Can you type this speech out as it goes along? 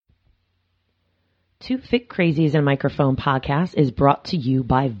Two Fit Crazies and a Microphone podcast is brought to you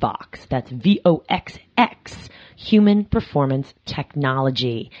by Vox. That's VOXX, Human Performance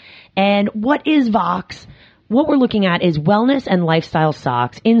Technology. And what is Vox? What we're looking at is wellness and lifestyle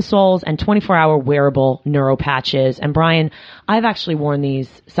socks, insoles, and 24-hour wearable neuro patches. And Brian, I've actually worn these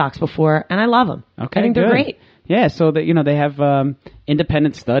socks before, and I love them. Okay, I think they're great. Yeah, so that they have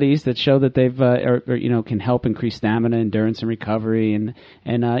independent studies that show that they've can help increase stamina, endurance, and recovery, and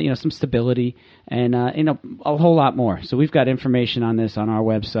some stability, and a whole lot more. So we've got information on this on our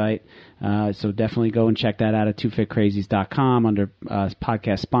website. So definitely go and check that out at twofitcrazies.com under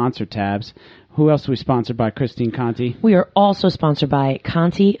podcast sponsor tabs. Who else are we sponsored by, Christine Conti? We are also sponsored by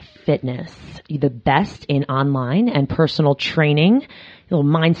Conti Fitness, the best in online and personal training, a little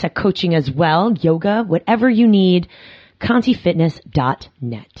mindset coaching as well, yoga, whatever you need,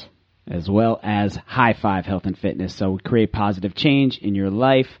 contifitness.net. As well as High Five Health and Fitness. So we create positive change in your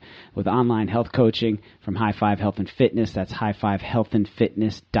life with online health coaching from High Five Health and Fitness. That's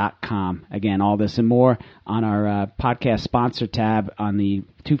highfivehealthandfitness.com. Again, all this and more on our podcast sponsor tab on the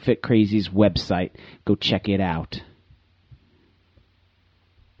Two Fit Crazies website. Go check it out.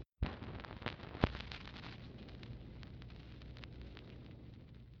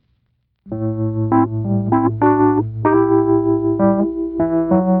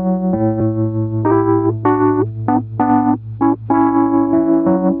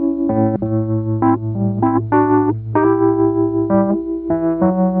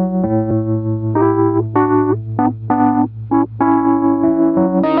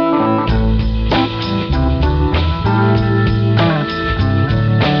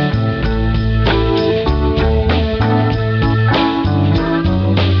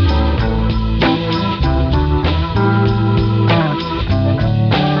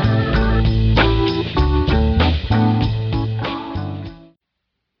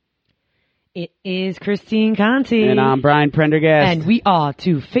 Christine Conti. And I'm Brian Prendergast. And we are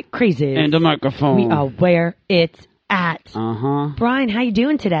Two Fit Crazies. And a microphone. We are where it's at. Uh-huh. Brian, how you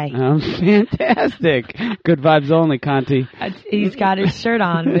doing today? I'm fantastic. Good vibes only, Conti. He's got his shirt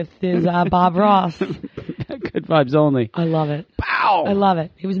on with his Bob Ross. Good vibes only. I love it. Pow! I love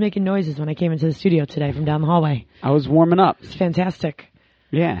it. He was making noises when I came into the studio today from down the hallway. I was warming up. It's fantastic.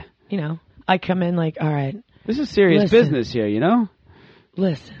 Yeah. I come in like, all right. This is serious business here,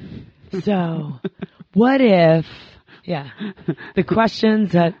 Listen. So, what if, the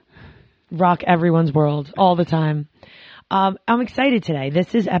questions that rock everyone's world all the time. I'm excited today.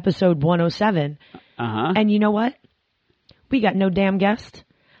 This is episode 107. Uh-huh. And you know what? We got no damn guest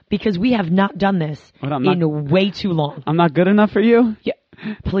because we have not done this in way too long. I'm not good enough for you? Yeah.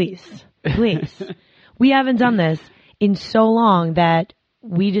 Please. We haven't done this in so long that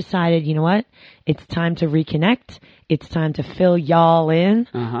we decided, you know what? It's time to reconnect. It's time to fill y'all in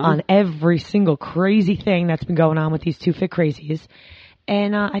on every single crazy thing that's been going on with these Two Fit Crazies.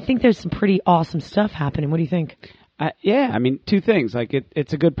 And I think there's some pretty awesome stuff happening. What do you think? Yeah, I mean, two things. Like,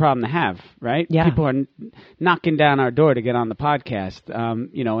 it's a good problem to have, right? Yeah. People are knocking down our door to get on the podcast,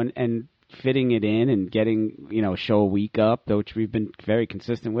 and fitting it in and getting, a show a week up, which we've been very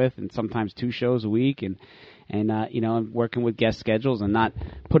consistent with, and sometimes 2 shows a week, and working with guest schedules and not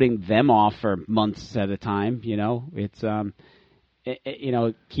putting them off for months at a time. It's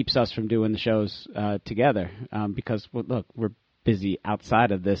it keeps us from doing the shows together because look, we're busy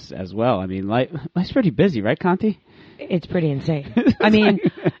outside of this as well. I mean, life's pretty busy, right, Conti? It's pretty insane. I mean,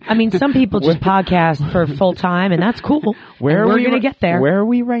 some people just podcast for full time, and that's cool. We're going to get there. Where are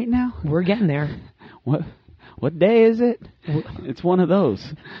we right now? We're getting there. What day is it? It's one of those.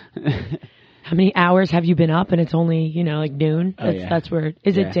 How many hours have you been up? And it's only, like noon. That's where.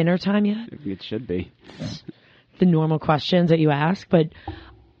 Is it dinner time yet? It should be. The normal questions that you ask, but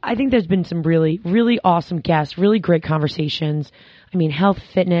I think there's been some really, really awesome guests, really great conversations. I mean, health,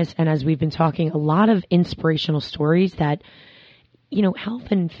 fitness, and as we've been talking, a lot of inspirational stories that, health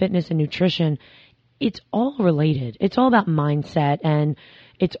and fitness and nutrition, it's all related. It's all about mindset, and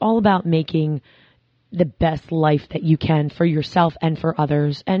it's all about making the best life that you can for yourself and for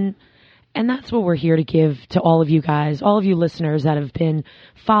others. And that's what we're here to give to all of you guys, all of you listeners that have been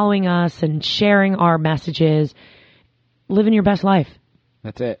following us and sharing our messages. Living your best life.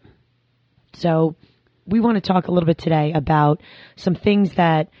 That's it. So we want to talk a little bit today about some things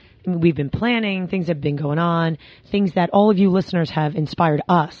that we've been planning, things that have been going on, things that all of you listeners have inspired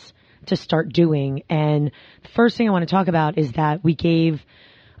us to start doing. And the first thing I want to talk about is that we gave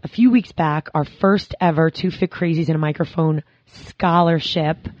a few weeks back our first ever Two Fit Crazies and a Microphone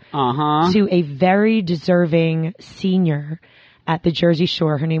scholarship to a very deserving senior at the Jersey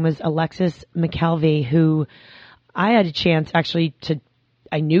Shore. Her name was Alexis McKelvey, who I had a chance actually to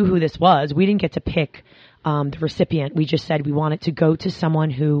knew who this was. We didn't get to pick the recipient. We just said we want it to go to someone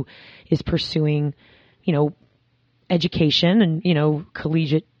who is pursuing, education and,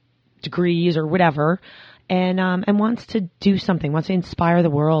 collegiate degrees or whatever, and wants to do something, wants to inspire the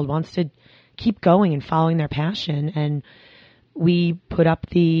world, wants to keep going and following their passion. And we put up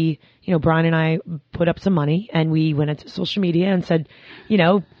Brian and I put up some money, and we went into social media and said,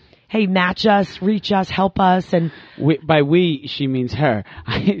 hey, match us, reach us, help us. And by we, she means her.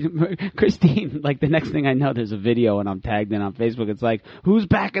 Christine, like the next thing I know, there's a video and I'm tagged in on Facebook. It's like, who's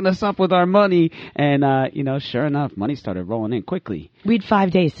backing us up with our money? And, sure enough, money started rolling in quickly. We had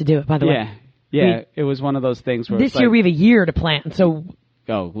 5 days to do it, by the way. Yeah. It was one of those things where this year we have a year to plan. So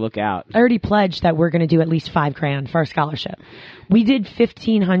look out. I already pledged that we're going to do at least $5,000 for our scholarship. We did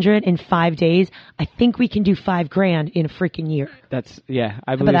 1,500 in 5 days. I think we can do $5,000 in a freaking year.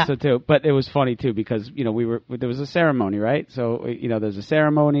 I believe so too. But it was funny too because, there was a ceremony, right? So, there's a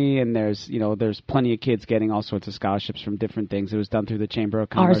ceremony and there's plenty of kids getting all sorts of scholarships from different things. It was done through the Chamber of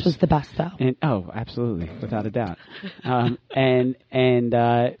Commerce. Ours was the best though. And, absolutely. Without a doubt.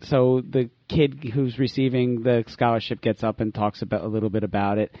 So the kid who's receiving the scholarship gets up and talks a little bit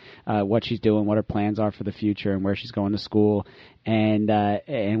about it, what she's doing, what her plans are for the future, and where she's going to school,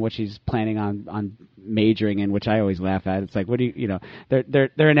 and what she's planning on majoring in, which I always laugh at. It's like, what do you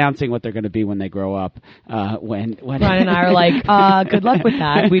they're announcing what they're going to be when they grow up. When Brian and I are like, good luck with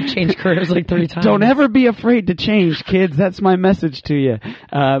that. We've changed careers like 3 times. Don't ever be afraid to change, kids. That's my message to you.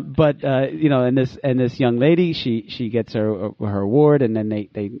 And this young lady, she gets her award, and then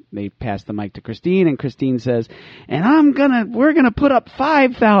they pass the mic to Christine, and Christine says, and we're gonna put up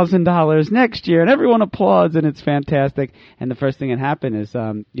 $5,000 next year, and everyone applauds, and it's fantastic. And the first thing that happened is,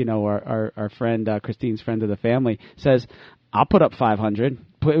 our friend, Christine's friend of the family, says, I'll put up 500.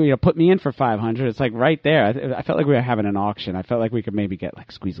 Put me in for 500. It's like right there. I felt like we were having an auction. I felt like we could maybe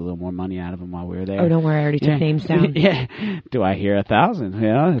squeeze a little more money out of them while we were there. Oh, don't worry, I already took names down. Yeah. Do I hear 1,000?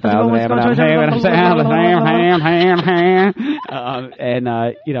 1,000.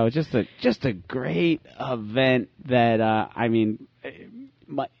 Just a great event that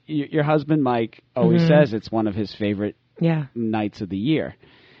your husband Mike always says it's one of his favorite nights of the year.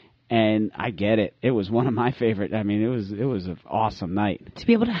 And I get it. It was one of my favorite. I mean, it was an awesome night. To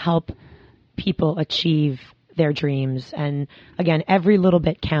be able to help people achieve their dreams. And again, every little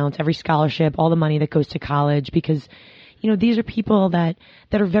bit counts, every scholarship, all the money that goes to college, because, these are people that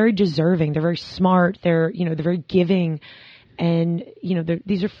are very deserving. They're very smart. They're very giving. And,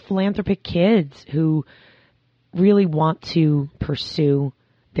 these are philanthropic kids who really want to pursue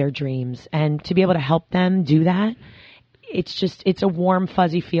their dreams. And to be able to help them do that, it's a warm,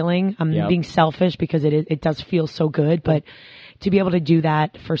 fuzzy feeling. I'm being selfish because it does feel so good, but to be able to do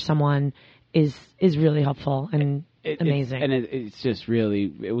that for someone is really helpful and amazing.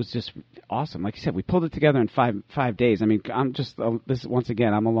 It was just awesome. Like you said, we pulled it together in five days. I mean, I'm just once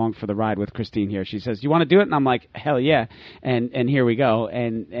again, I'm along for the ride with Christine here. She says, "You want to do it?" And I'm like, "Hell yeah!" And here we go.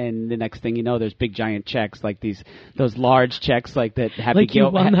 And the next thing you know, there's big giant checks, like those large checks, like that Happy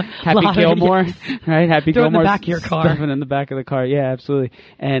Gilmore, yes. right? Happy Throw Gilmore in the back of your car, stuffing in the back of the car. Yeah, absolutely.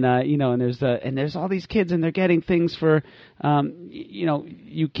 And and there's all these kids, and they're getting things for,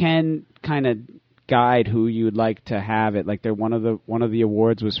 you can kind of guide who you would like to have it. Like one of the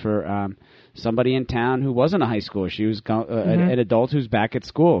awards was for somebody in town who wasn't a high schooler. She was an adult who's back at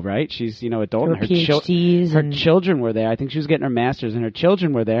school, right? She's adult, and her children were there. I think she was getting her master's, and her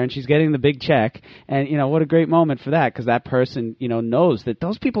children were there, and she's getting the big check. And what a great moment for that, because that person knows that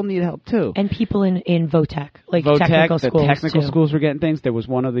those people need help too. And people in Votech, technical schools, the technical too. Schools were getting things. There was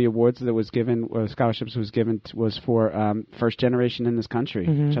one of the awards that was given, scholarships was given, was for first generation in this country,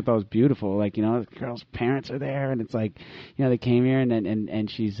 which I thought was beautiful. Like the girls' parents are there, and it's like they came here,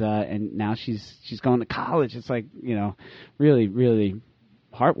 and she's and now she's going to college. It's like really, really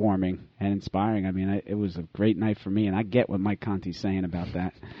heartwarming and inspiring. I mean, it was a great night for me, and I get what Mike Conti's saying about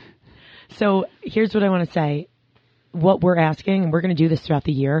that. So here's what I want to say. What we're asking, and we're going to do this throughout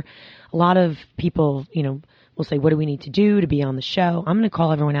the year, a lot of people, will say, what do we need to do to be on the show? I'm going to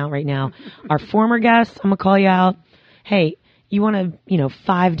call everyone out right now. Our former guests, I'm going to call you out. Hey, you want to,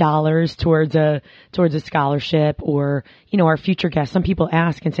 $5 towards a scholarship, or, our future guests. Some people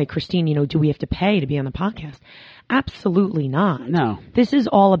ask and say, Christine, do we have to pay to be on the podcast? Absolutely not. No. This is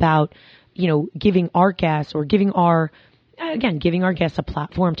all about, giving our guests, or giving our guests a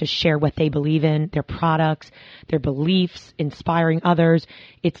platform to share what they believe in, their products, their beliefs, inspiring others.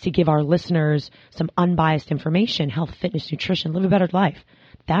 It's to give our listeners some unbiased information, health, fitness, nutrition, live a better life.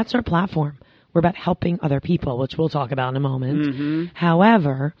 That's our platform. We're about helping other people, which we'll talk about in a moment. Mm-hmm.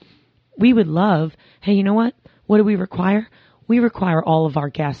 However, we would love, hey, you know what? What do we require? we require all of our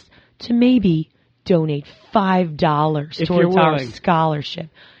guests to maybe donate $5 If towards you're our willing. scholarship.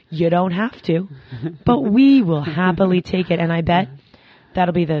 You don't have to, but we will happily take it. And I bet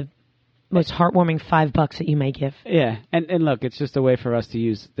that'll be the most heartwarming $5 that you may give. Yeah, and look, it's just a way for us to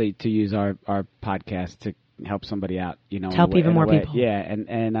use our podcast to help somebody out, to help even more people. Yeah,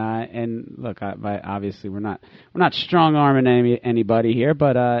 and look, obviously we're not strong arming anybody here,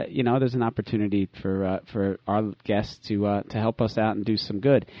 but there's an opportunity for our guests to help us out and do some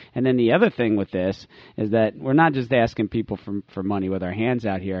good. And then the other thing with this is that we're not just asking people for money with our hands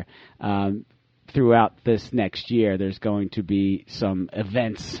out here. Throughout this next year, there's going to be some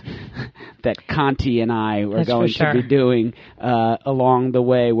events that Conti and I are going to be doing along the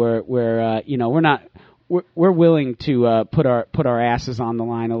way. Where we're willing to put our asses on the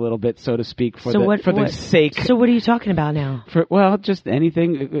line a little bit, so to speak, for the sake. So what are you talking about now? Just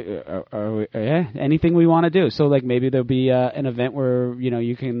anything, anything we want to do. So like maybe there'll be an event where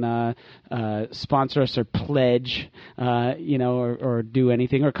you can sponsor us or pledge, or do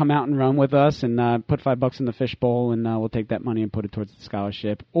anything, or come out and run with us and put $5 in the fishbowl, and we'll take that money and put it towards the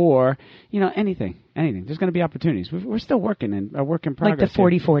scholarship, or anything. There's going to be opportunities. We're still working in a work in progress.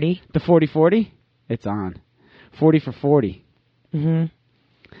 Like the 40-40. The 40-40. It's on. 40 for 40. Mm-hmm.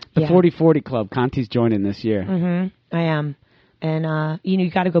 The 40-40 Club. Conti's joining this year. Mm-hmm. I am. And, you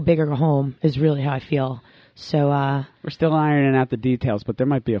got to go big or go home is really how I feel. So we're still ironing out the details, but there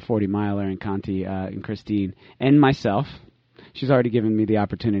might be a 40-miler in Conti and Christine and myself. She's already given me the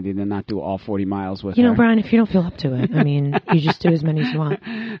opportunity to not do all 40 miles with her. Brian, if you don't feel up to it, I mean, you just do as many as you want.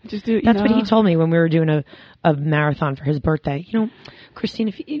 Just do. That's what he told me when we were doing a marathon for his birthday. Christine,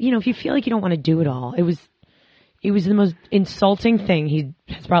 if you feel like you don't want to do it all, it was the most insulting thing he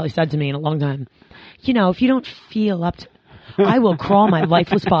has probably said to me in a long time. If you don't feel up to, I will crawl my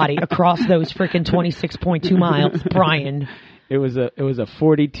lifeless body across those freaking 26.2 miles, Brian. It was a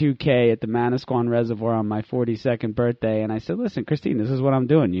 42K at the Manasquan Reservoir on my 42nd birthday, and I said, "Listen, Christine, this is what I'm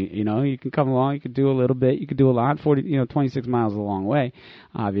doing. You can come along. You can do a little bit. You can do a lot. 26 miles is a long way,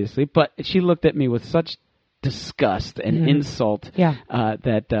 obviously." But she looked at me with such disgust and insult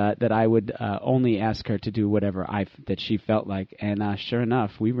that I would only ask her to do whatever that she felt like. And sure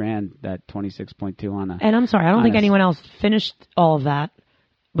enough, we ran that 26.2 on a. And I'm sorry, I don't think anyone else finished all of that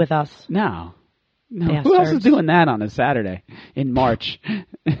with us. No. Who else is doing that on a Saturday in March?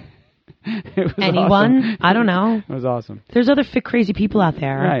 Anyone? Awesome. I don't know. It was awesome. There's other fit, crazy people out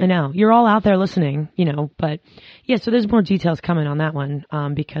there. Right. I know. You're all out there listening, but yeah, so there's more details coming on that one,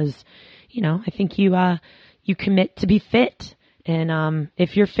 because, I think you commit to be fit, and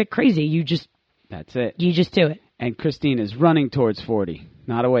if you're fit crazy, that's it. You just do it. And Christine is running towards 40,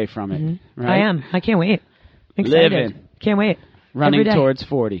 not away from it. Mm-hmm. Right? I am. I can't wait. I'm excited. Living. Can't wait. Running towards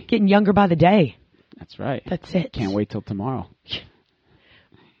 40. Getting younger by the day. That's right. That's it. Can't wait till tomorrow.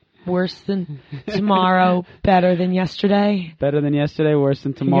 Worse than tomorrow, better than yesterday. Better than yesterday, worse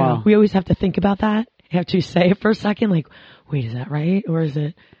than tomorrow. Yeah, we always have to think about that. You have to say it for a second, like, wait, is that right? Or is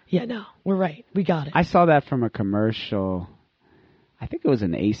it, yeah, no, we're right. We got it. I saw that from a commercial. I think it was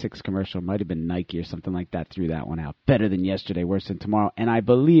an ASICS commercial. It might have been Nike or something like that. Threw that one out. Better than yesterday, worse than tomorrow. And I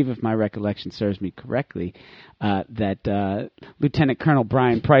believe, if my recollection serves me correctly, that Lieutenant Colonel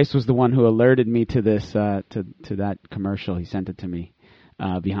Brian Price was the one who alerted me to this, to that commercial. He sent it to me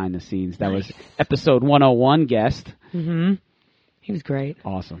behind the scenes. That was episode 101 guest. Mm-hmm. He was great.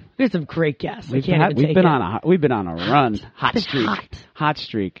 Awesome. We had some great guests. We've been on a run. Hot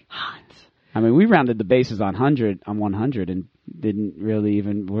streak. Hot. I mean, we rounded the bases on 100 and didn't really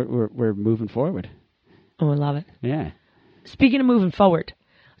even. We're moving forward. Oh, I love it. Yeah. Speaking of moving forward,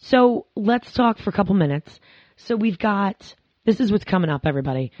 so let's talk for a couple minutes. So we've got. This is what's coming up,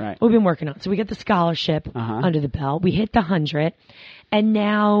 everybody. Right. We've been working on. So we got the scholarship under the belt. We hit the 100, and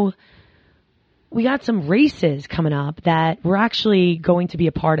now we got some races coming up that we're actually going to be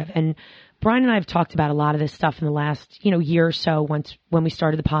a part of. And Brian and I have talked about a lot of this stuff in the last, year or so when we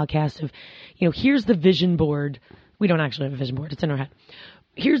started the podcast of, here's the vision board. We don't actually have a vision board. It's in our head.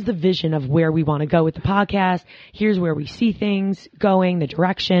 Here's the vision of where we want to go with the podcast. Here's where we see things going, the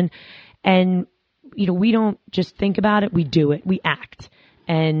direction. And, we don't just think about it. We do it. We act.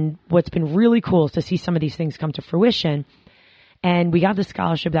 And what's been really cool is to see some of these things come to fruition. And we got the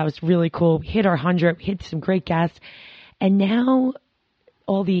scholarship. That was really cool. We hit our 100. We hit some great guests. And now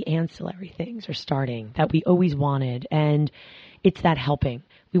all the ancillary things are starting that we always wanted. And it's that helping.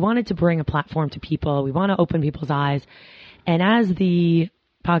 We wanted to bring a platform to people. We want to open people's eyes. And as the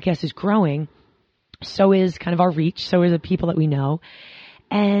podcast is growing, so is kind of our reach. So is the people that we know.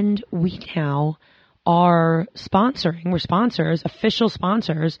 And we now are sponsoring. We're sponsors, official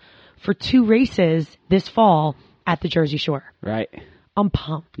sponsors for 2 races this fall at the Jersey Shore. Right. I'm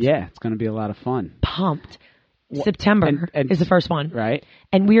pumped. Yeah, it's going to be a lot of fun. Pumped. September is the first one. Right.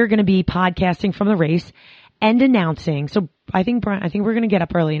 And we are going to be podcasting from the race and announcing. So I think we're going to get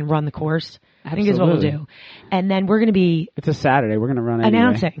up early and run the course. I think is what we'll do. And then we're going to be... It's a Saturday. We're going to run anyway.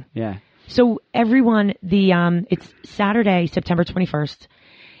 Announcing. Yeah. So everyone, it's Saturday, September 21st.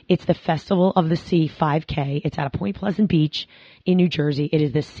 It's the Festival of the Sea 5K. It's at a Point Pleasant Beach in New Jersey. It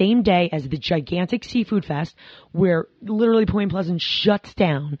is the same day as the gigantic Seafood Fest, where literally Point Pleasant shuts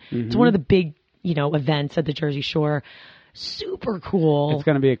down. Mm-hmm. It's one of the big, events at the Jersey Shore. Super cool. It's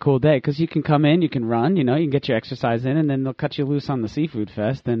going to be a cool day because you can come in, you can run, you can get your exercise in, and then they'll cut you loose on the Seafood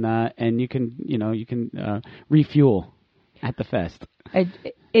Fest, and you can refuel at the fest.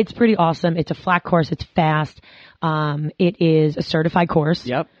 It's pretty awesome. It's a flat course. It's fast. It is a certified course.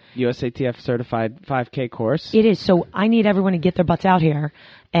 Yep. USATF certified 5K course. It is. So I need everyone to get their butts out here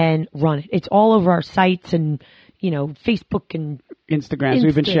and run it. It's all over our sites and, Facebook and Instagrams.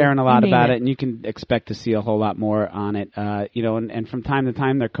 We've been sharing a lot about it, and you can expect to see a whole lot more on it. And from time to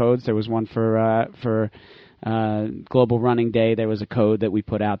time, there are codes. There was one for Global Running Day. There was a code that we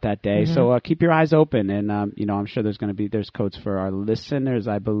put out that day. Mm-hmm. So keep your eyes open, and I'm sure there's codes for our listeners,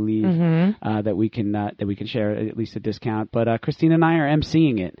 I believe, that we can share at least a discount. But Christine and I are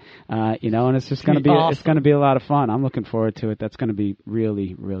emceeing it, and it's just going to be awesome. It's going to be a lot of fun. I'm looking forward to it. That's going to be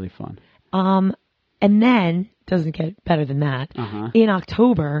really, really fun. And then doesn't get better than that. Uh-huh. In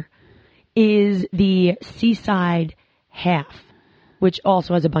October is the Seaside Half, which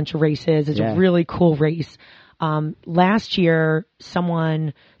also has a bunch of races. It's a really cool race. Last year,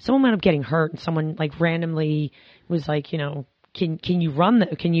 someone wound up getting hurt, and someone randomly was like, can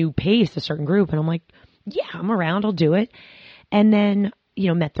you pace a certain group? And I'm like, yeah, I'm around. I'll do it. And then,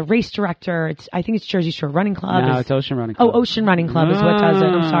 met the race director. I think it's Jersey Shore Running Club. No, it's Ocean Running Club. Oh, Ocean Running Club is what does it.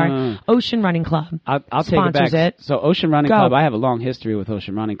 I'm sorry. Ocean Running Club. I'll take it back. It. So Ocean Running Club, I have a long history with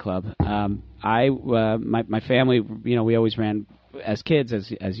Ocean Running Club. My family, we always ran as kids,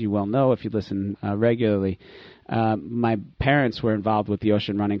 as you well know if you listen regularly. My parents were involved with the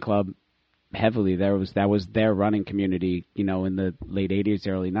Ocean Running Club heavily. That was their running community, in the late 80s,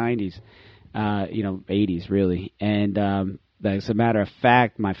 early 90s, 80s really. And as a matter of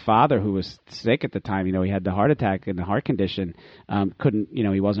fact, my father, who was sick at the time, he had the heart attack and the heart condition, couldn't,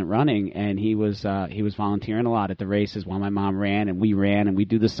 he wasn't running, and he was volunteering a lot at the races while my mom ran, and we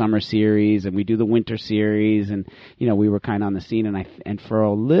do the summer series and we do the winter series, and we were kind of on the scene, and for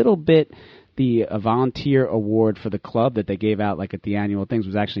a little bit, the volunteer award for the club that they gave out at the annual things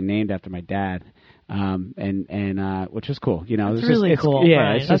was actually named after my dad. And which was cool, It's really cool. Yeah,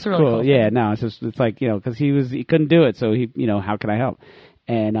 Brian. it's just really cool. Yeah, no, it's like, because he couldn't do it, so he, how can I help?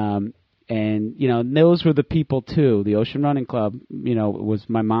 And those were the people too. The Ocean Running Club, was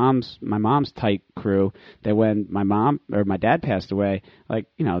my mom's tight crew. That when my dad passed away,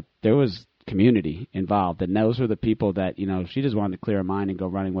 there was community involved, and those were the people that, she just wanted to clear her mind and go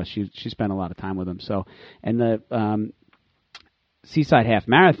running with. She spent a lot of time with them. So, and the Seaside Half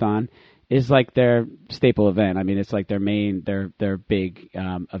Marathon is like their staple event. I mean, it's like their big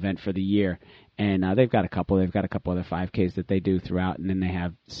event for the year. And they've got a couple other 5Ks that they do throughout, and then they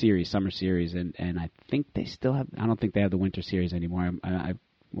have summer series, and I think they still have. I don't think they have the winter series anymore. I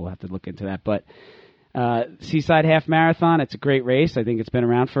will have to look into that. But Seaside Half Marathon, it's a great race. I think it's been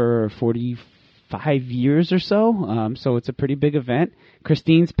around for 45 years or so. So it's a pretty big event.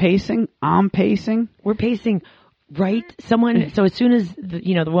 Christine's pacing. I'm pacing. We're pacing. Right? So as soon as,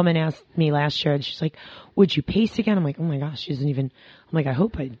 the woman asked me last year, she's like, would you pace again? I'm like, oh my gosh, she doesn't even, I'm like, I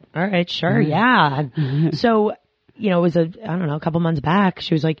hope all right, sure, yeah. So, it was a couple months back,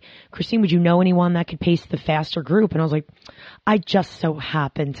 she was like, Christine, would you know anyone that could pace the faster group? And I was like, I just so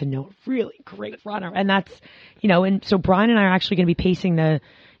happen to know a really great runner. And that's, and so Brian and I are actually going to be pacing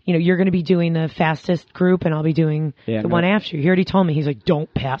you're going to be doing the fastest group, and I'll be doing the one after you. He already told me. He's like, don't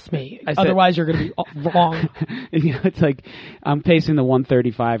pass me. Otherwise, you're going to be wrong. It's like I'm pacing the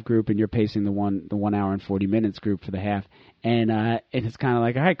 1:35 group, and you're pacing the 1 hour and 40 minutes group for the half. And it's kind of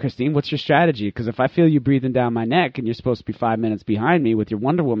like, all right, Christine, what's your strategy? Because if I feel you breathing down my neck, and you're supposed to be 5 minutes behind me with your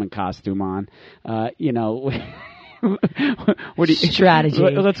Wonder Woman costume on, what do you, strategy?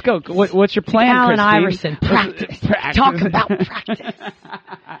 Let's go. What's your plan, Allen Christine? Iverson, practice. Talk about practice.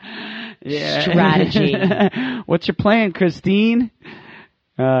 Yeah. Strategy. What's your plan, Christine?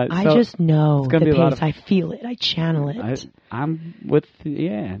 I just know the pace. I feel it. I channel it. I'm with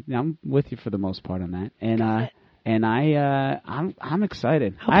you for the most part on that, and I'm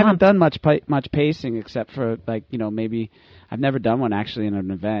excited. I haven't done much pacing except for maybe. I've never done one actually in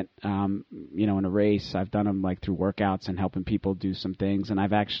an event, in a race. I've done them through workouts and helping people do some things. And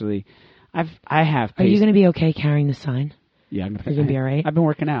I have. Are you going to be okay carrying the sign? Yeah, I'm You're going to be all right? I've been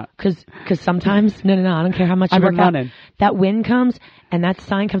working out. Because sometimes, no, I don't care how much you I've work been out. running. That wind comes and that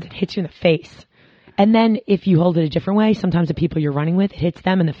sign comes and hits you in the face. And then if you hold it a different way, sometimes the people you're running with, it hits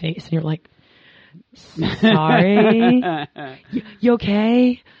them in the face. And you're like, sorry. You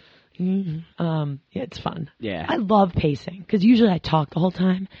okay? Yeah, it's fun. Yeah. I love pacing because usually I talk the whole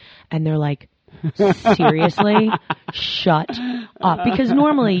time and they're like, seriously, shut up. Because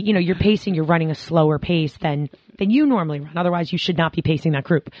normally, you're pacing, you're running a slower pace than you normally run. Otherwise, you should not be pacing that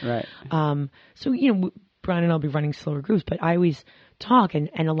group. Right. So, Brian and I'll be running slower groups, but I always talk and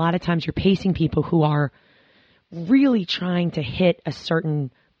a lot of times you're pacing people who are really trying to hit a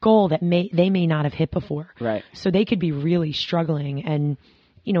certain goal that they may not have hit before. Right. So they could be really struggling and,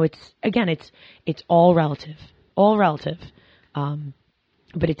 it's all relative,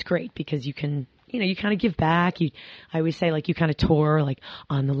 but it's great because you can, you kind of give back. I always say you kind of tour,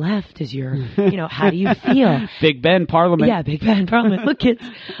 on the left is your, how do you feel? Big Ben Parliament. Yeah, Big Ben Parliament. Look, kids.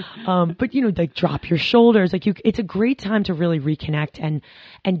 But drop your shoulders. It's a great time to really reconnect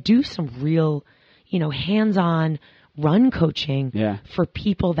and do some real, hands-on run coaching for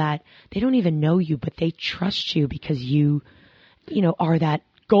people that they don't even know you, but they trust you because you are that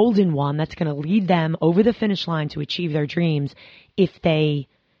golden one that's going to lead them over the finish line to achieve their dreams if they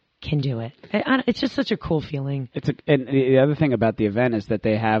can do it. It's just such a cool feeling. And the other thing about the event is that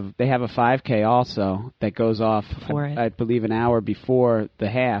they have a 5K also that goes off, I believe, an hour before the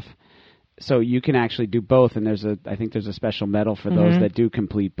half. So you can actually do both, and I think there's a special medal for those that do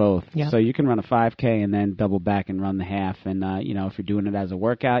complete both. Yep. So you can run a 5K and then double back and run the half. And if you're doing it as a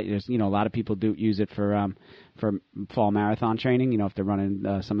workout, there's a lot of people do use it for fall marathon training. If they're running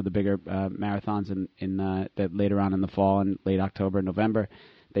some of the bigger marathons in that later on in the fall and late October and November,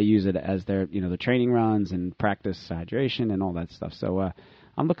 they use it as their the training runs and practice hydration and all that stuff. So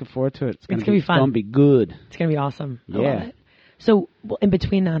I'm looking forward to it. It's gonna be fun. It's gonna be good. It's gonna be awesome. I love it. So in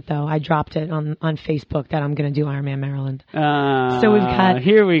between that, though, I dropped it on Facebook that I'm going to do Ironman Maryland. So we've got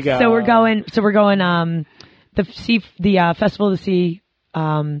here we go. So we're going the Festival of the Sea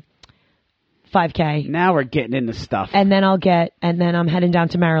 5K. Now we're getting into stuff. And then I'm heading down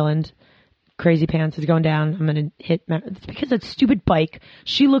to Maryland. Crazy Pants is going down. I'm going to hit it's because that stupid bike.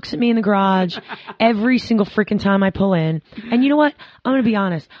 She looks at me in the garage every single freaking time I pull in. And you know what? I'm going to be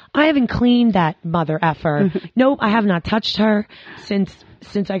honest. I haven't cleaned that mother effer. Nope, I have not touched her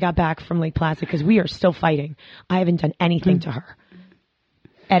since I got back from Lake Placid because we are still fighting. I haven't done anything to her.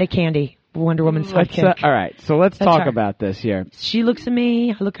 Etta Candy, Wonder Woman sidekick. All right, so let's talk about this here. She looks at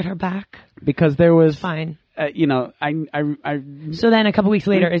me. I look at her back. Because there was... Fine. So then a couple weeks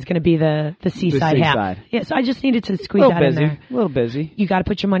later is going to be the seaside half. Yeah, so I just needed to squeeze that in there. A little busy. You got to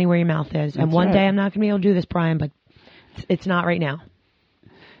put your money where your mouth is. And one day I'm not going to be able to do this, Brian, but it's not right now.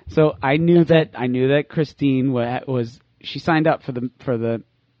 So I knew that Christine she signed up for the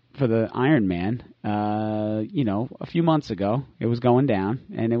Ironman. A few months ago, it was going down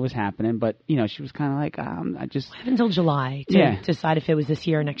and it was happening, but she was kind of like, I have until July to decide if it was this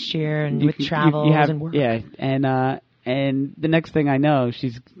year or next year, and with travels and work. Yeah, and the next thing I know,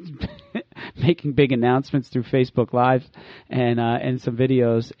 she's making big announcements through Facebook Live and some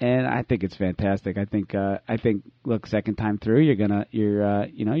videos, and I think it's fantastic. I think look, second time through,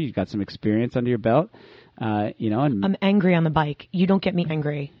 you've got some experience under your belt. And I'm angry on the bike. You don't get me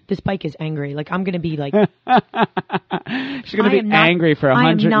angry. This bike is angry. I'm going to be like... She's going to be angry for 112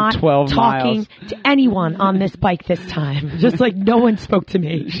 miles. I am not talking to anyone on this bike this time. Just no one spoke to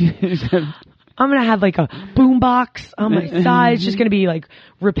me. I'm going to have a boom box on my side. It's just going to be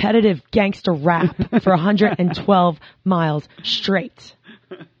repetitive gangster rap for 112 miles straight.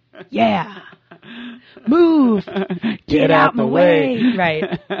 Yeah. Move. Get out my way.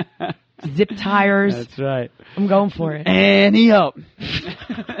 Right. Zip tires. That's right. I'm going for it. Annie up.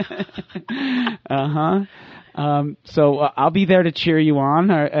 So I'll be there to cheer you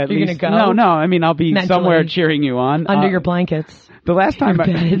on, or at You're least. Gonna go? No. I mean, I'll be somewhere cheering you on under your blankets. The last time,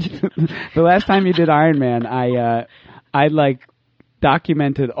 the last time you did Ironman, I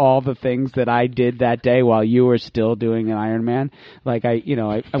documented all the things that I did that day while you were still doing an Ironman.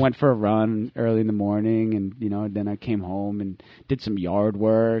 I went for a run early in the morning, and then I came home and did some yard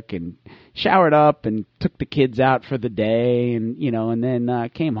work and showered up and took the kids out for the day, and then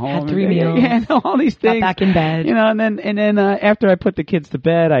came home. Had 3 meals. And all these things. Got back in bed. And then after I put the kids to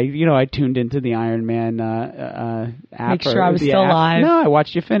bed, I tuned into the Ironman app. Make sure I was still alive. No, I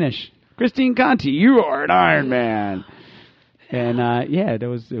watched you finish. Christine Conti, you are an Ironman. And it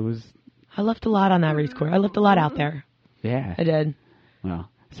was. I left a lot on that race course. I left a lot out there. Yeah, I did. Well,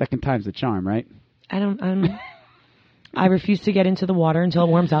 second time's the charm, right? I refuse to get into the water until it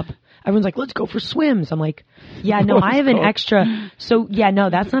warms up. everyone's like, let's go for swims. I'm like, yeah, no, I have an extra. So yeah, no,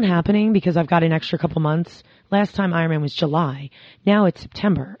 that's not happening because I've got an extra couple months. Last time Ironman was July. Now it's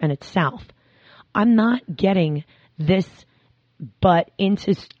September and it's south. I'm not getting this butt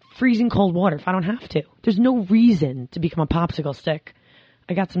into freezing cold water if I don't have to. There's no reason to become a popsicle stick.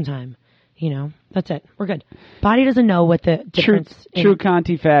 I got some time. You know, that's it. We're good. Body doesn't know what the difference. True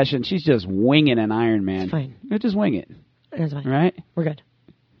Conti fashion. She's just winging an Ironman. It's fine. Just wing it. It's fine. Right? We're good.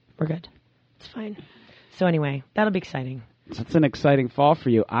 We're good. It's fine. So anyway, that'll be exciting. So it's an exciting fall for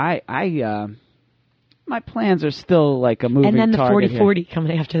you. My plans are still like a moving target. And then the 40-40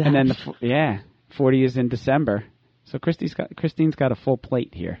 coming after that. And then 40 is in December. So Christine's got a full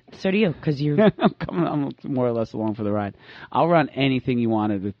plate here. So do you, because you're... I'm more or less along for the ride. I'll run anything you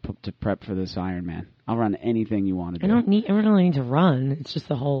wanted to prep for this Ironman. I'll run anything you want to do. I don't really need to run. It's just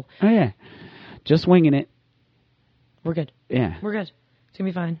the whole... Oh, yeah. Just winging it. We're good. Yeah. We're good. It's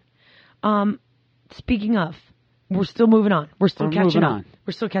going to be fine. Speaking of, we're still moving on. We're catching up.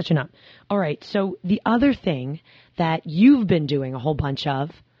 We're still catching up. All right. So the other thing that you've been doing a whole bunch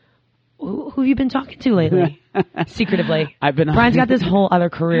of, who have you been talking to lately? Secretively. Brian's got this whole other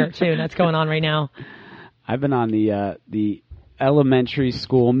career too that's going on right now. I've been on the elementary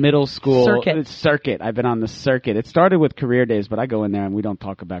school, middle school circuit. I've been on the circuit. It started with career days, but I go in there and we don't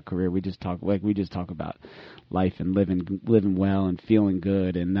talk about career. We just talk about life and living well and feeling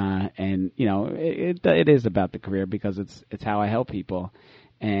good and you know it is about the career because it's how I help people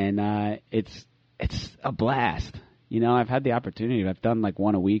and it's a blast. You know, I've had the opportunity. I've done like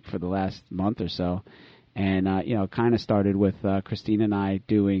one a week for the last month or so, and you know, kind of started with Christine and I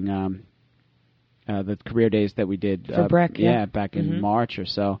doing the career days that we did for Breck, back in March or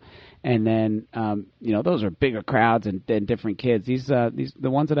so, and then you know, those are bigger crowds and different kids. These the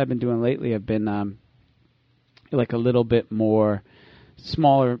ones that I've been doing lately have been like a little bit more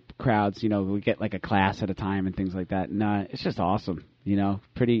smaller crowds. You know, we get like a class at a time and things like that. And it's just awesome. You know,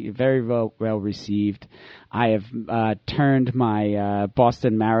 very well received. I have turned my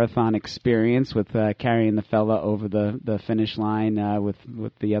Boston Marathon experience with carrying the fella over the finish line with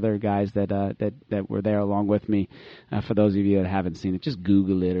the other guys that were there along with me. For those of you that haven't seen it, just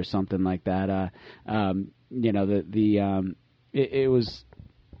Google it or something like that. You know, it was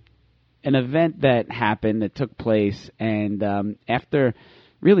an event that happened, that took place, and after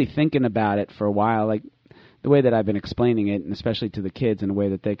really thinking about it for a while, like the way that I've been explaining it, and especially to the kids in a way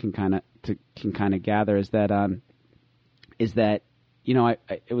that they can kind of gather, is that you know,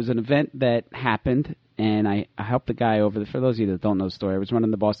 it was an event that happened, and I helped the guy over. For those of you that don't know the story, I was running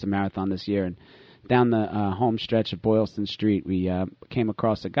the Boston Marathon this year, and down the home stretch of Boylston Street, we came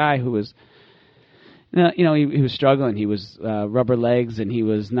across a guy who was, you know, he was struggling. He was rubber legs, and he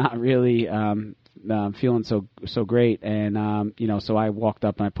was not really feeling so great. And you know, so I walked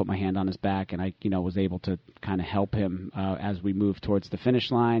up and I put my hand on his back, and I, you know, was able to kind of help him as we moved towards the finish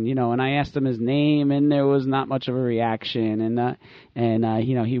line. You know, and I asked him his name, and there was not much of a reaction. And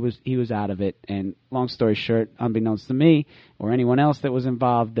you know, he was out of it. And long story short, unbeknownst to me or anyone else that was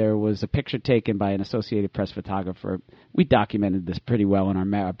involved, there was a picture taken by an Associated Press photographer. We documented this pretty well in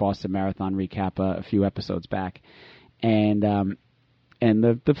our Boston Marathon recap a few episodes back, and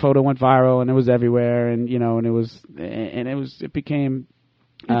the photo went viral, and it was everywhere, and you know, it became.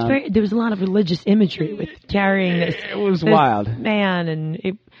 There was a lot of religious imagery with carrying this. It was wild, man,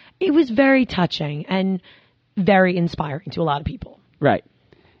 and it was very touching and very inspiring to a lot of people. Right.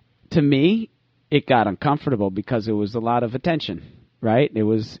 To me, it got uncomfortable because it was a lot of attention. Right. It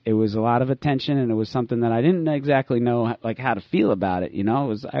was a lot of attention, and it was something that I didn't exactly know like how to feel about it. You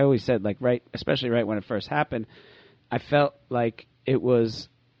know, I always said, like, especially right when it first happened, I felt like I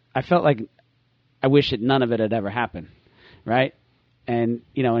wish that none of it had ever happened. Right. And,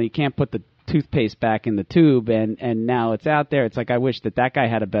 you know, and you can't put the toothpaste back in the tube, and now it's out there. It's like, I wish that guy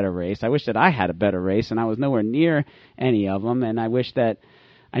had a better race. I wish that I had a better race, and I was nowhere near any of them. And I wish that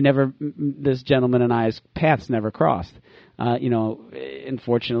this gentleman and I's paths never crossed. You know,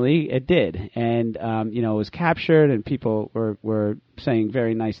 unfortunately, it did. And, you know, it was captured, and people were saying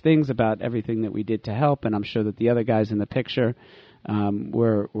very nice things about everything that we did to help. And I'm sure that the other guys in the picture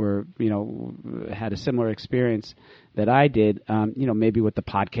were you know, had a similar experience that I did, you know, maybe with the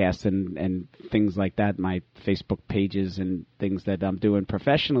podcast and things like that, my Facebook pages and things that I'm doing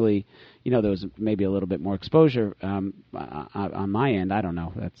professionally. You know, there was maybe a little bit more exposure on my end. I don't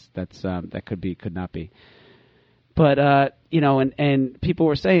know. That could not be. But, you know, and people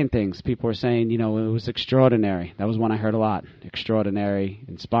were saying things. People were saying, you know, it was extraordinary. That was one I heard a lot. Extraordinary,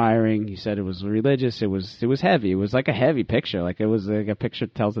 inspiring. He said it was religious. It was heavy. It was like a heavy picture. Like, it was like a picture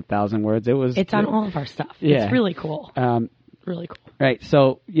tells 1,000 words. It's on all of our stuff. Yeah. It's really cool. really cool. Right.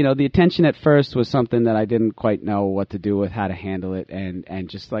 So, the attention at first was something that I didn't quite know what to do with, how to handle it. And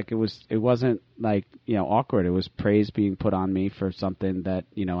just like it wasn't like, awkward. It was praise being put on me for something that,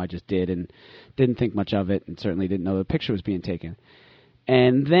 I just did and didn't think much of it and certainly didn't know the picture was being taken.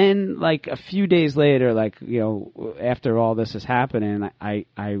 And then like a few days later, like, after all this is happening,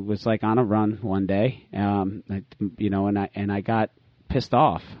 I was like on a run one day, and I got pissed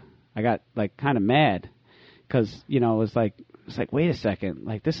off. I got like kind of mad because, it was like, wait a second,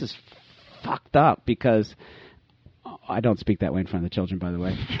 like this is fucked up because I don't speak that way in front of the children, by the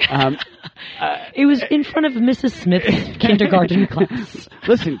way. It was in front of Mrs. Smith's kindergarten class.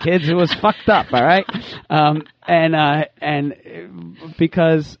 Listen, kids, it was fucked up, all right? And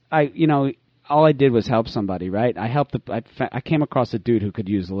because all I did was help somebody, right? I came across a dude who could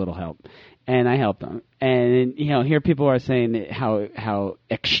use a little help, and I helped him. And here people are saying how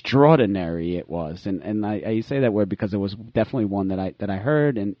extraordinary it was, and I say that word because it was definitely one that I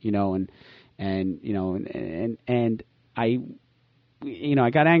heard, and I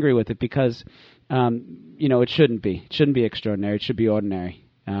got angry with it because it shouldn't be extraordinary. It should be ordinary.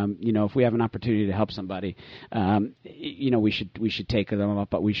 If we have an opportunity to help somebody, we should take them up,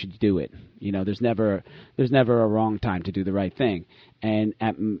 but we should do it. There's never a wrong time to do the right thing. And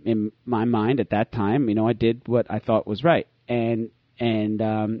in my mind at that time, I did what I thought was right. And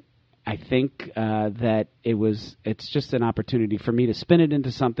I think that it's just an opportunity for me to spin it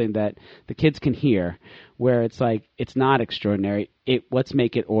into something that the kids can hear, where it's like, it's not extraordinary. Let's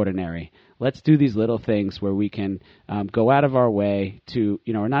make it ordinary. Let's do these little things where we can go out of our way to,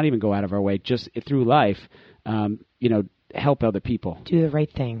 or not even go out of our way, just through life, help other people. Do the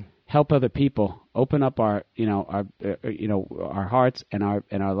right thing. Help other people. Open up our hearts and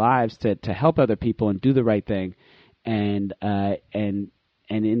our lives to help other people and do the right thing, and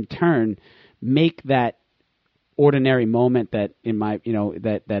in turn make that ordinary moment that in my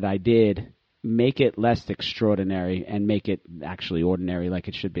that I did, make it less extraordinary and make it actually ordinary like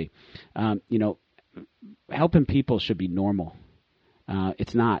it should be. Helping people should be normal.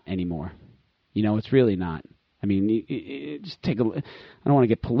 It's not anymore. It's really not. I mean, just take a look. I don't want to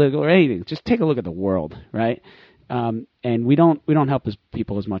get political or anything. Just take a look at the world, right? And we don't help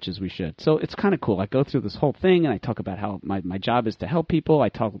people as much as we should. So it's kind of cool. I go through this whole thing and I talk about how my job is to help people. I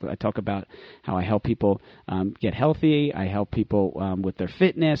talk about how I help people get healthy. I help people with their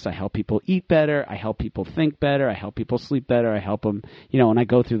fitness. I help people eat better. I help people think better. I help people sleep better. I help them, and I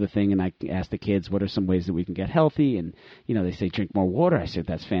go through the thing and I ask the kids, what are some ways that we can get healthy? And, they say, drink more water. I said,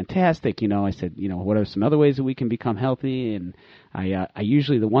 that's fantastic. I said, what are some other ways that we can become healthy? And I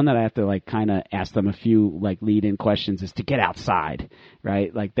usually, the one that I have to like kind of ask them a few like lead in questions is to get outside,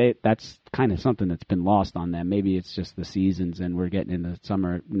 right? Like that's kind of something that's been lost on them. Maybe it's just the seasons and we're getting into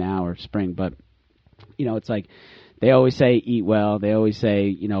summer now or spring, but it's like they always say eat well. They always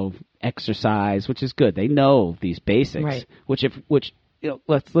say, exercise, which is good. They know these basics, right. which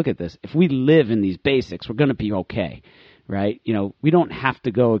let's look at this. If we live in these basics, we're going to be okay. Right? We don't have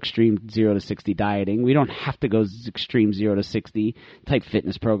to go extreme 0 to 60 dieting. We don't have to go extreme 0 to 60 type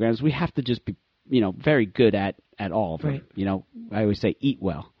fitness programs. We have to just be, very good at all of them. Right. I always say eat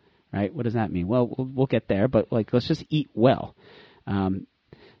well, right? What does that mean? Well, we'll get there, but like, let's just eat well. Move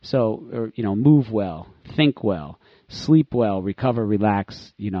well, think well, sleep well, recover,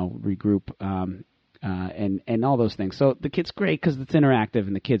 relax, regroup, and all those things. So the kid's great because it's interactive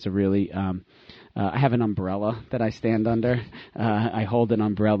and the kids are really, I have an umbrella that I stand under. I hold an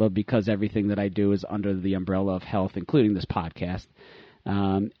umbrella because everything that I do is under the umbrella of health, including this podcast.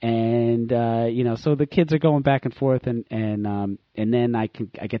 So the kids are going back and forth, and then I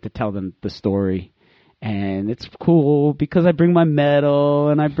get to tell them the story, and it's cool because I bring my medal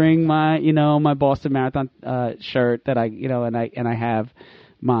and I bring my my Boston Marathon shirt that I have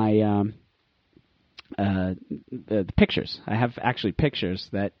my the pictures. I have actually pictures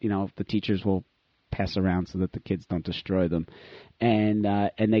that the teachers will pass around so that the kids don't destroy them, and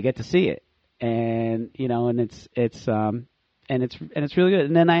they get to see it, and it's really good.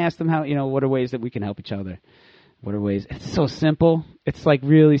 And then I asked them how what are ways that we can help each other. What are ways? It's so simple. It's like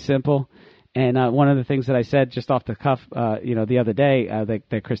really simple. And one of the things that I said just off the cuff, the other day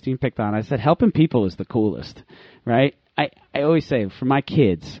that Christine picked on, I said helping people is the coolest, right? I always say for my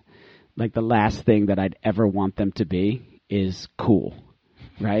kids, like the last thing that I'd ever want them to be is cool,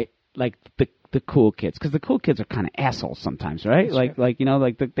 right? Like the cool kids, because the cool kids are kind of assholes sometimes, right? That's true.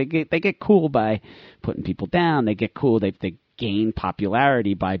 They get cool by putting people down. They get cool. They gain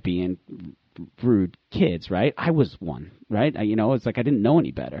popularity by being rude kids, right? I was one, right? It's like I didn't know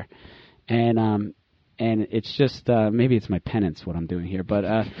any better, and and it's just maybe it's my penance what I'm doing here,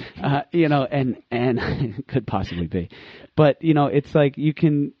 but you know, and it could possibly be, but you know, it's like you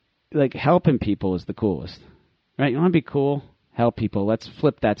can like helping people is the coolest, right? You want to be cool, help people. Let's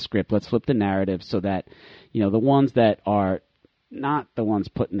flip that script. Let's flip the narrative so that you know the ones that are not the ones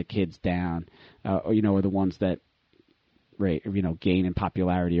putting the kids down, or you know, are the ones that you know, gain in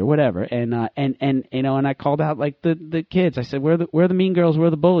popularity or whatever, and you know, and I called out like the kids. I said, we're the mean girls,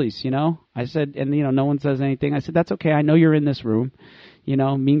 we're the bullies, you know. I said, and you know, no one says anything. I said, that's okay. I know you're in this room, you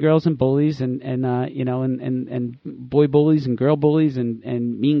know, mean girls and bullies, and you know, and boy bullies and girl bullies,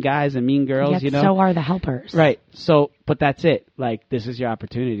 and mean guys and mean girls, Yet you know. So are the helpers, right? So, but that's it. Like, this is your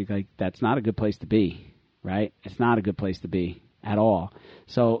opportunity. Like, that's not a good place to be, right? It's not a good place to be at all.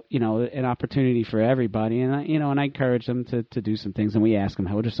 So, you know, an opportunity for everybody, and I encourage them to do some things, and we ask them,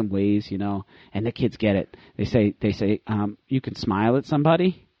 what are some ways, you know, and the kids get it. They say, you can smile at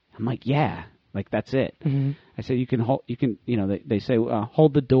somebody. I'm like, yeah, like that's it. Mm-hmm. I said, you know, they say,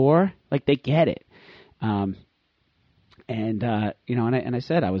 hold the door, like they get it. You know, and I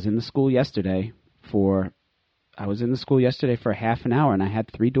said, I was in the school yesterday for a half an hour, and I had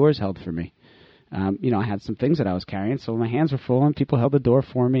 3 doors held for me. You know, I had some things that I was carrying, so my hands were full, and people held the door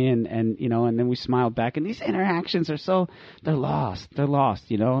for me, and you know, and then we smiled back. And these interactions are they're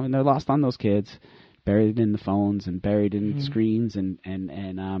lost, you know, and they're lost on those kids, buried in the phones and buried in screens, and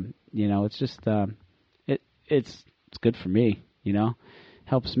you know, it's just it's good for me, you know,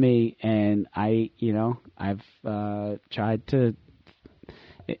 helps me, and I've tried to.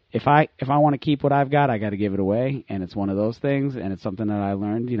 If I want to keep what I've got, I got to give it away, and it's one of those things, and it's something that I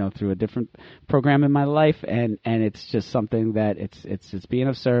learned, you know, through a different program in my life, and it's just something that it's being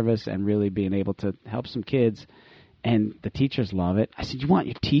of service and really being able to help some kids, and the teachers love it. I said, you want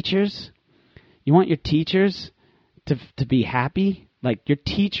your teachers to be happy? Like, your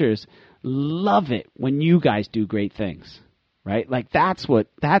teachers love it when you guys do great things. Right, like that's what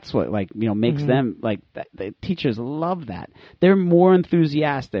like, you know, makes them like the teachers love that. They're more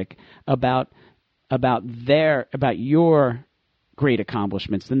enthusiastic about your great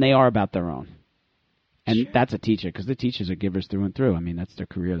accomplishments than they are about their own. And sure. That's a teacher, because the teachers are givers through and through. I mean, that's their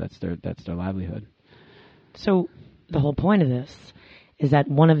career, that's their livelihood. So the whole point of this is that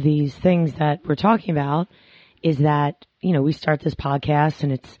one of these things that we're talking about is that, you know, we start this podcast,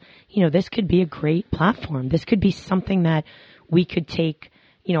 and it's, you know, this could be a great platform. This could be something that we could take,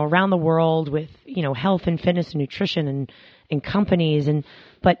 you know, around the world with, you know, health and fitness and nutrition and companies.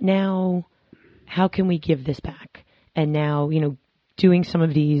 But now, how can we give this back? And now, you know, doing some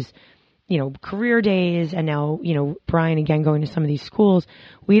of these, you know, career days, and now, you know, Brian, again, going to some of these schools,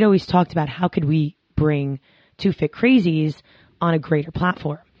 we'd always talked about how could we bring Two Fit Crazies on a greater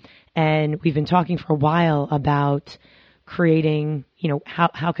platform. And we've been talking for a while about creating, you know,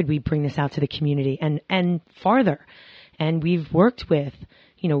 how could we bring this out to the community and farther. And we've worked with,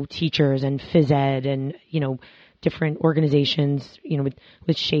 you know, teachers and phys ed and, you know, different organizations, you know,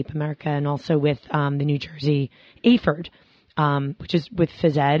 with Shape America, and also with the New Jersey AFERD, which is with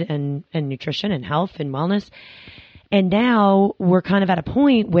phys ed and nutrition and health and wellness. And now we're kind of at a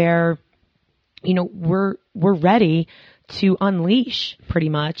point where, you know, we're ready to unleash pretty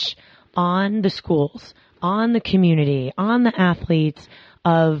much on the schools, on the community, on the athletes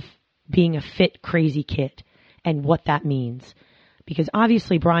of being a fit, crazy kid and what that means. Because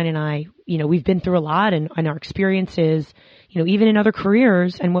obviously Brian and I, you know, we've been through a lot, and our experiences, you know, even in other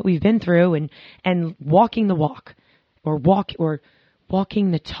careers and what we've been through, and walking the walk or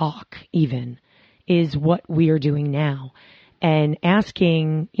walking the talk even is what we are doing now. And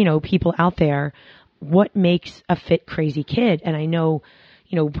asking, you know, people out there, what makes a fit, crazy kid? And I know,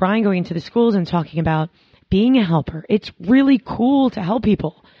 you know, Brian going into the schools and talking about being a helper. It's really cool to help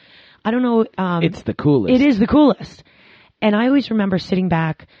people. I don't know. It's the coolest. It is the coolest. And I always remember sitting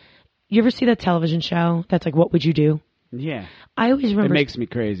back. You ever see that television show that's like, What Would You Do? Yeah. I always remember. It makes me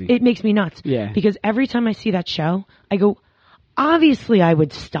crazy. It makes me nuts. Yeah. Because every time I see that show, I go, obviously I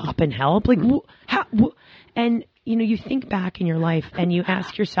would stop and help. Like, and you know, you think back in your life and you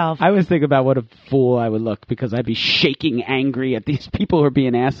ask yourself. I always think about what a fool I would look, because I'd be shaking angry at these people who are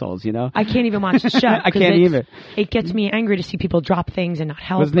being assholes, you know? I can't even watch the show. I can't either. It gets me angry to see people drop things and not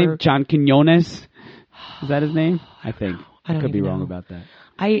help. Was his name John Quinones? Is that his name? I think. I don't could be know. wrong about that.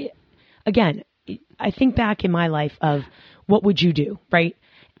 I think back in my life of what would you do, right?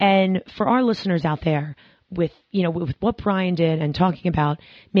 And for our listeners out there, with, you know, with what Brian did and talking about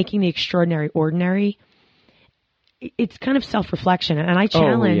making the extraordinary ordinary, it's kind of self-reflection. And I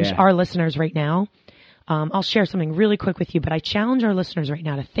challenge our listeners right now. I'll share something really quick with you, but I challenge our listeners right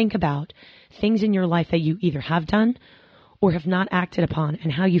now to think about things in your life that you either have done or have not acted upon,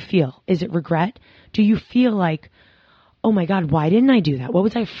 and how you feel. Is it regret? Do you feel like, oh my God, why didn't I do that? What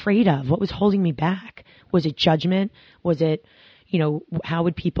was I afraid of? What was holding me back? Was it judgment? Was it, how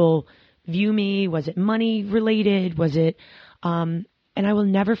would people view me? Was it money related? Was it, and I will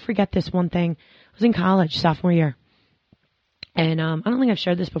never forget this one thing. I was in college, sophomore year. And I don't think I've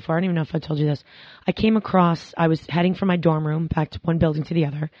shared this before. I don't even know if I told you this. I was heading from my dorm room back to one building to the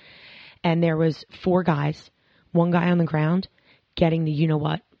other, and there was 4 guys, one guy on the ground getting the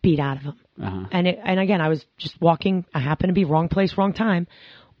you-know-what beat out of him. Uh-huh. And again, I was just walking. I happened to be wrong place, wrong time,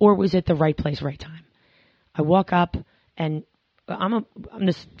 or was it the right place, right time? I walk up, and I'm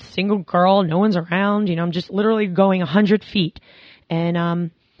this single girl. No one's around. I'm just literally going 100 feet,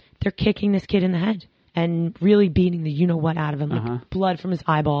 and they're kicking this kid in the head and really beating the you-know-what out of him, like blood from his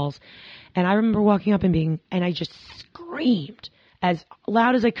eyeballs. And I remember walking up and I just screamed as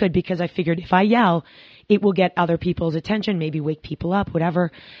loud as I could, because I figured if I yell, it will get other people's attention, maybe wake people up, whatever.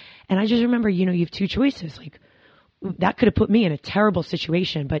 And I just remember, you have 2 choices. Like, that could have put me in a terrible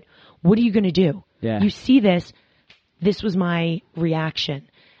situation, but what are you going to do? Yeah. You see this. This was my reaction.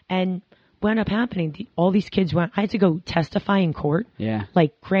 And what ended up happening, all these kids I had to go testify in court. Yeah.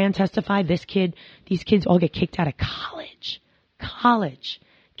 Like, grand testify. These kids all get kicked out of college.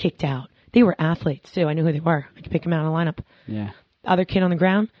 Kicked out. They were athletes too. I knew who they were. I could pick them out of the lineup. Yeah. Other kid on the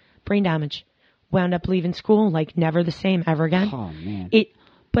ground, brain damage. Wound up leaving school, like never the same ever again. Oh, man.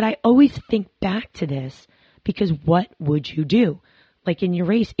 But I always think back to this, because what would you do? Like in your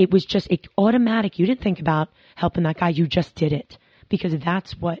race, it was just automatic. You didn't think about helping that guy. You just did it, because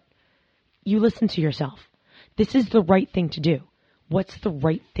that's what you listen to yourself. This is the right thing to do. What's the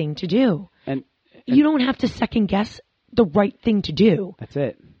right thing to do? And you don't have to second guess the right thing to do. That's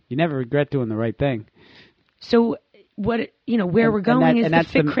it. You never regret doing the right thing. So where we're going is the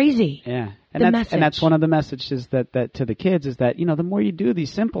fit crazy. Yeah. And that's one of the messages that to the kids is that, the more you do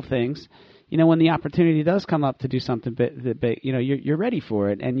these simple things, when the opportunity does come up to do something big, you're ready for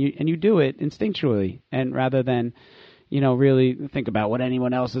it, and you do it instinctually, and rather than, really think about what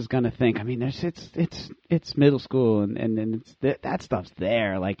anyone else is going to think. I mean, it's middle school, and that stuff's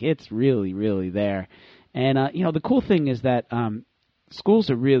there. Like, it's really, really there. And, the cool thing is that schools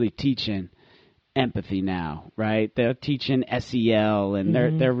are really teaching empathy now, right? They're teaching SEL, and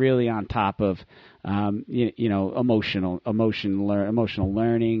they're really on top of emotional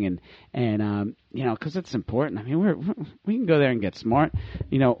learning, and because it's important. I mean, we can go there and get smart,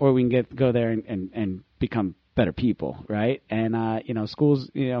 or we can go there and become better people, right? And schools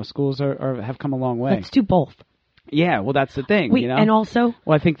have come a long way. Let's do both. Yeah, well, that's the thing. And also,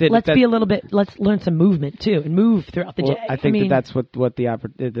 well, I think that let's learn some movement too, and move throughout the day. I think that's what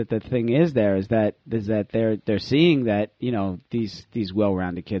the thing is. There is that they're seeing that these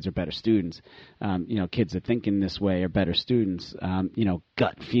well-rounded kids are better students. Kids that think in this way are better students.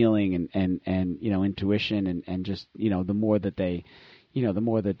 Gut feeling and intuition and just the more that they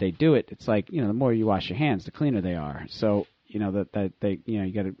do it, it's like the more you wash your hands, the cleaner they are. So that they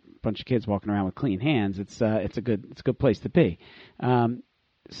you got a bunch of kids walking around with clean hands. It's a good place to be. So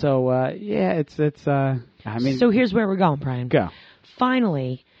here's where we're going, Brian. Go.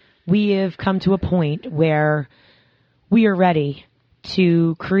 Finally, we have come to a point where we are ready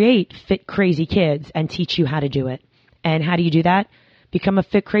to create Fit Crazy Kids and teach you how to do it. And how do you do that? Become a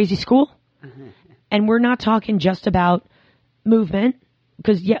Fit Crazy school. And we're not talking just about movement,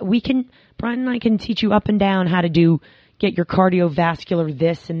 because Brian and I can teach you up and down how to get your cardiovascular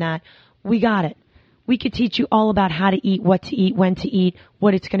this and that. We got it. We could teach you all about how to eat, what to eat, when to eat,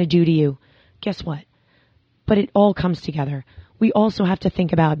 what it's going to do to you. Guess what? But it all comes together. We also have to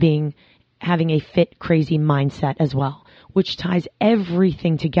think about having a fit crazy mindset as well, which ties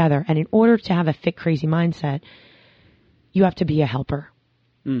everything together. And in order to have a fit crazy mindset, you have to be a helper.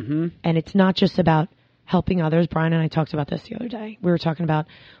 Mm-hmm. And it's not just about helping others. Brian and I talked about this the other day. We were talking about,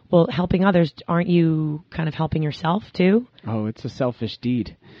 well, helping others. Aren't you kind of helping yourself too? Oh, it's a selfish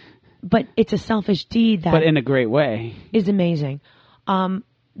deed. But it's a selfish deed that... But in a great way. ...is amazing.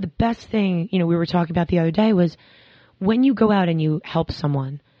 The best thing, we were talking about the other day was when you go out and you help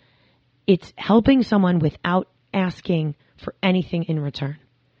someone, it's helping someone without asking for anything in return.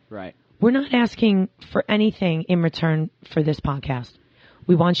 Right. We're not asking for anything in return for this podcast.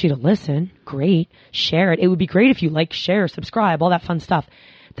 We want you to listen. Great. Share it. It would be great if you share, subscribe, all that fun stuff.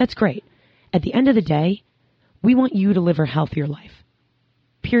 That's great. At the end of the day, we want you to live a healthier life.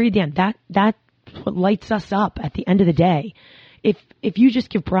 Period. The end. That's what lights us up at the end of the day. If you just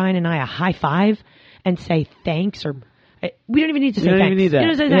give Brian and I a high five and say thanks, or we don't even need to say thanks. Even need that. You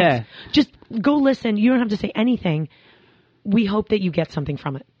don't say thanks. Yeah. Just go listen. You don't have to say anything. We hope that you get something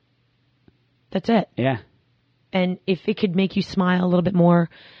from it. That's it. Yeah. And if it could make you smile a little bit more,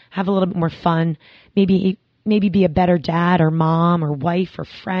 have a little bit more fun, maybe be a better dad or mom or wife or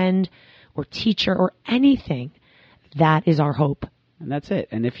friend or teacher or anything, that is our hope. And that's it.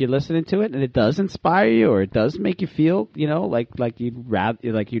 And if you're listening to it and it does inspire you or it does make you feel, like you'd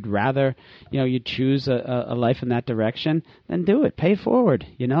rather, you'd choose a life in that direction, then do it. Pay it forward,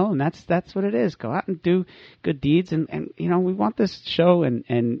 and that's what it is. Go out and do good deeds. And we want this show and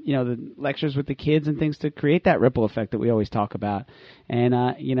the lectures with the kids and things to create that ripple effect that we always talk about. And,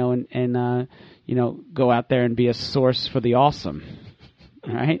 go out there and be a source for the awesome.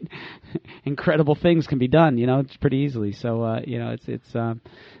 Right? Incredible things can be done, it's pretty easily. So,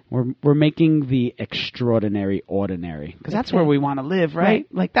 we're making the extraordinary ordinary because that's where we want to live, right?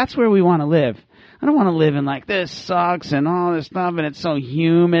 Like that's where we want to live. I don't want to live in like this sucks and all this stuff and it's so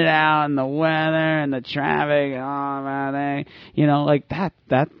humid out and the weather and the traffic and all that. Like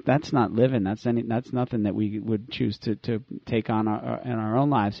that's not living. That's nothing that we would choose to take on in our own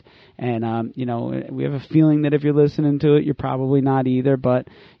lives. And we have a feeling that if you're listening to it, you're probably not either. But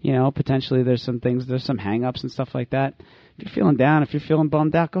potentially there's some hang-ups and stuff like that. If you're feeling down, if you're feeling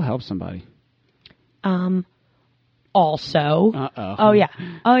bummed out, go help somebody. Also. Uh-oh. Oh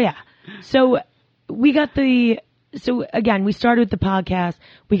yeah. So again, we started with the podcast.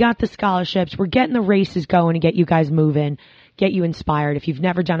 We got the scholarships. We're getting the races going to get you guys moving, get you inspired. If you've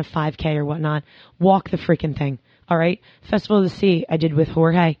never done a 5K or whatnot, walk the freaking thing. All right. Festival of the Sea, I did with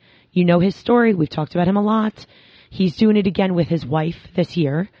Jorge. You know his story. We've talked about him a lot. He's doing it again with his wife this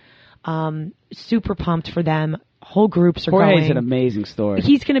year. Super pumped for them. Whole groups are going. Jorge's an amazing story.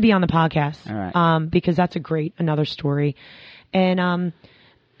 He's going to be on the podcast. All right. Because that's another story. And,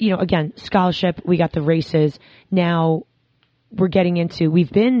 again, scholarship, we got the races. Now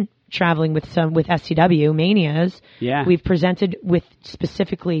we've been traveling with SCW Manias. Yeah. We've presented with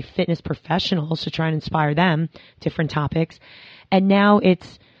specifically fitness professionals to try and inspire them, different topics. And now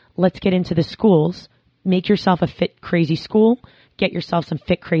let's get into the schools. Make yourself a fit crazy school. Get yourself some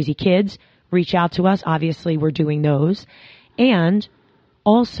fit crazy kids. Reach out to us. Obviously, we're doing those. And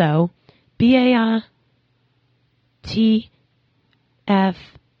also, be a TFC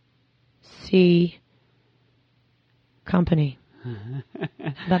company. How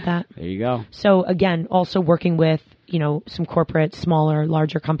about that? There you go. So, again, also working with, some corporate, smaller,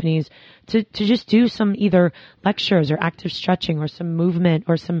 larger companies to just do some either lectures or active stretching or some movement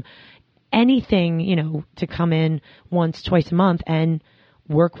or some anything, to come in once, twice a month and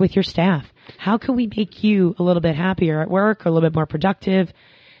work with your staff. How can we make you a little bit happier at work or a little bit more productive?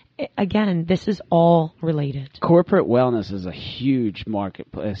 Again, this is all related. Corporate wellness is a huge market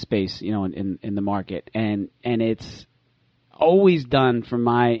space, in the market, and it's always done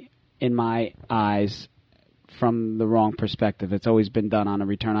in my eyes from the wrong perspective. It's always been done on a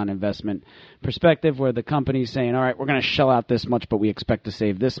return on investment perspective where the company's saying, all right, we're going to shell out this much, but we expect to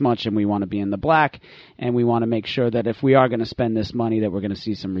save this much and we want to be in the black and we want to make sure that if we are going to spend this money that we're going to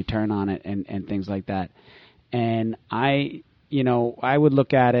see some return on it and things like that. And I would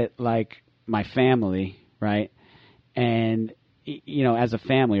look at it like my family, right? And as a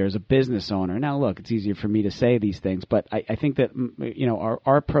family or as a business owner. Now, look, it's easier for me to say these things, but I think that,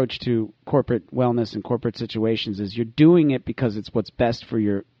 our approach to corporate wellness and corporate situations is you're doing it because it's what's best for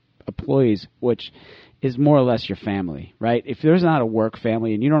your employees, which is more or less your family, right? If there's not a work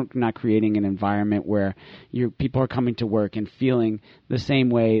family and you're not creating an environment where people are coming to work and feeling the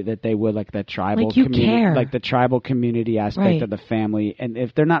same way that they would like that tribal community, like the tribal community aspect of the family. And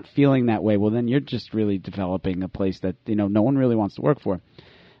if they're not feeling that way, well, then you're just really developing a place that, no one really wants to work for.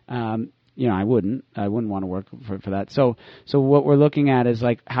 I wouldn't want to work for that. So what we're looking at is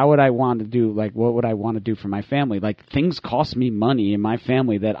like, how would I want to do, like, what would I want to do for my family? Like, things cost me money in my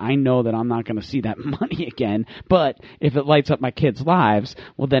family that I know that I'm not going to see that money again. But if it lights up my kids' lives,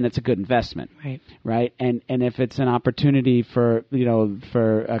 well, then it's a good investment. Right. And if it's an opportunity for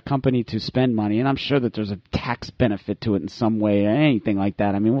a company to spend money, and I'm sure that there's a tax benefit to it in some way or anything like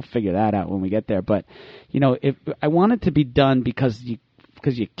that. I mean, we'll figure that out when we get there. But, if I want it to be done because you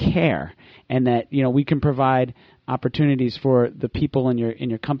care, and that we can provide opportunities for the people in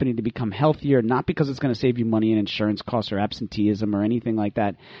your company to become healthier, not because it's going to save you money in insurance costs or absenteeism or anything like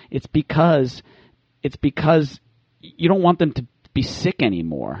that. It's because you don't want them to be sick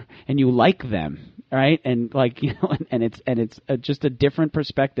anymore, and you like them, right? And and it's just a different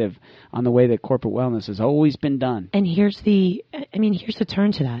perspective on the way that corporate wellness has always been done. And here's the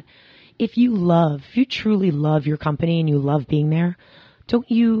turn to that. If you truly love your company and you love being there, don't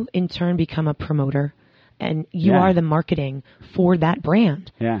you in turn become a promoter, and you are the marketing for that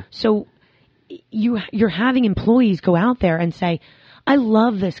brand? Yeah. So you're having employees go out there and say, I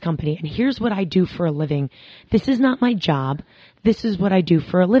love this company and here's what I do for a living. This is not my job. This is what I do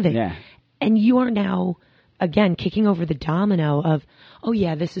for a living. Yeah. And you are now, again, kicking over the domino of, oh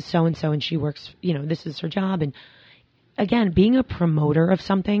yeah, this is so-and-so and she works, this is her job. And again, being a promoter of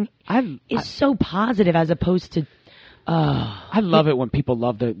something is so positive as opposed to, I love it when people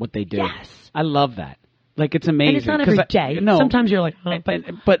love what they do. Yes. I love that. Like, it's amazing. And it's not every day. No. Sometimes you're like, oh,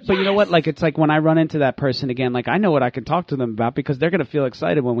 but you know what? Like, it's like when I run into that person again, like, I know what I can talk to them about because they're going to feel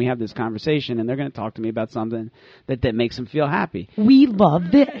excited when we have this conversation and they're going to talk to me about something that makes them feel happy. We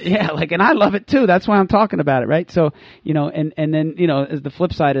love this. Yeah, like, and I love it too. That's why I'm talking about it, right? So, and then, as the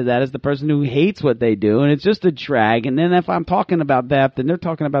flip side of that is the person who hates what they do and it's just a drag. And then if I'm talking about that, then they're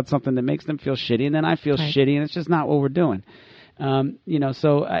talking about something that makes them feel shitty and then I feel shitty and it's just not what we're doing.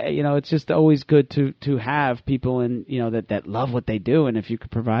 It's just always good to have people that love what they do. And if you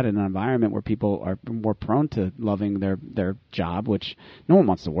could provide an environment where people are more prone to loving their job, which no one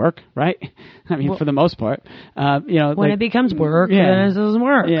wants to work, right? I mean, for the most part, when it becomes work, then it doesn't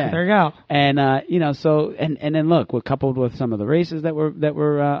work. Yeah. There you go. And, and then look, we're coupled with some of the races that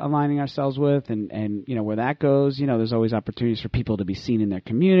we're aligning ourselves with and, where that goes, there's always opportunities for people to be seen in their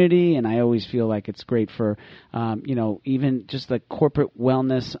community. And I always feel like it's great for, even just like corporate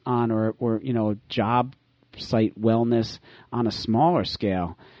wellness or job site wellness on a smaller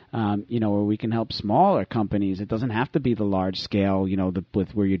scale, where we can help smaller companies. It doesn't have to be the large scale,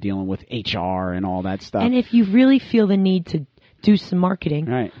 with where you're dealing with HR and all that stuff. And if you really feel the need to do some marketing,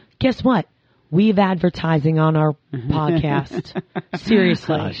 right. Guess what? We have advertising on our podcast.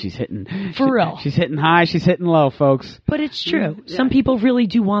 Seriously. Oh, she's hitting... For real. She's hitting high, she's hitting low, folks. But it's true. Yeah. Some people really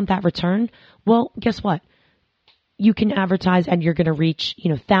do want that return. Well, guess what? You can advertise and you're going to reach,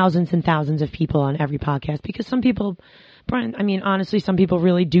 thousands and thousands of people on every podcast because some people, Brian, honestly, some people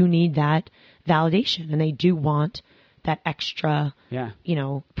really do need that validation and they do want that extra,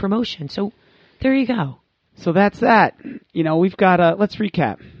 promotion. So there you go. So that's that. We've got, let's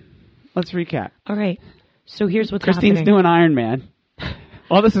recap. All right. So here's what's Christine's happening. doing Iron Man.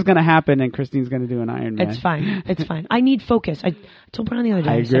 All this is going to happen and Christine's going to do an Iron Man. It's fine. I need focus. I told Brian the other day.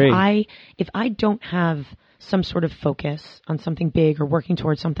 I agree. If I don't have some sort of focus on something big or working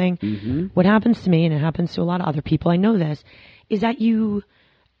towards something, what happens to me, and it happens to a lot of other people, I know this, is that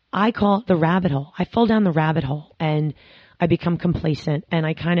I call it the rabbit hole. I fall down the rabbit hole and I become complacent and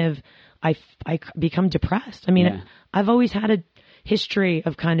I become depressed. I've always had a history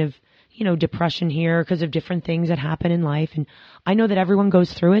of kind of, depression here because of different things that happen in life. And I know that everyone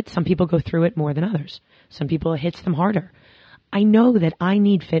goes through it. Some people go through it more than others. Some people it hits them harder. I know that I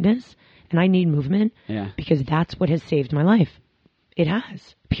need fitness and I need movement because that's what has saved my life. It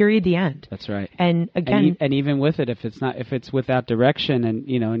has. Period. The end. That's right. And again, and even with it, if it's without direction and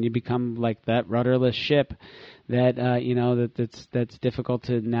and you become like that rudderless ship that that's difficult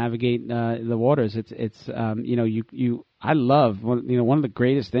to navigate the waters. I love one of the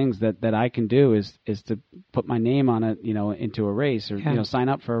greatest things that I can do is to put my name on it, into a race or sign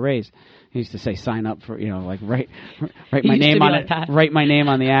up for a race. I used to say sign up for write my name on it, write my name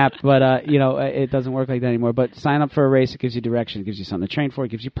on the app, but it doesn't work like that anymore. But sign up for a race, it gives you direction, it gives you something to train for, it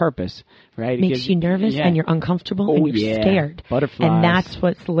gives you purpose, right? It makes you nervous and you're uncomfortable and you're scared. Butterflies. And that's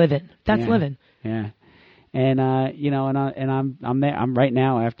what's living. That's living. Yeah. And I'm there. I'm right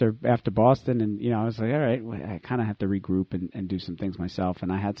now after Boston, and I was like, all right, I kind of have to regroup and do some things myself.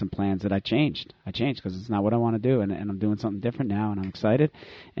 And I had some plans that I changed because it's not what I want to do, and I'm doing something different now, and I'm excited,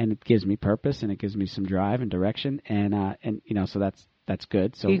 and it gives me purpose, and it gives me some drive and direction, and so that's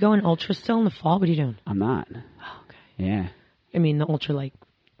good. So are you going ultra still in the fall? What are you doing? I'm not. Oh, okay. Yeah. The ultra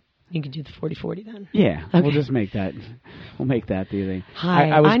you can do the 40-40 then. Yeah, okay. We'll just make that. We'll make that the thing.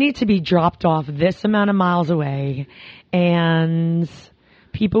 Hi, I need to be dropped off this amount of miles away, and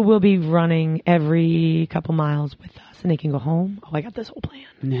people will be running every couple miles with us, and they can go home. Oh, I got this whole plan.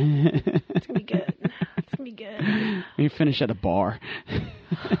 It's gonna be good. It's gonna be good. You finish at a bar.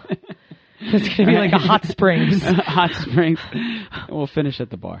 It's gonna be like a hot springs. Hot springs. We'll finish at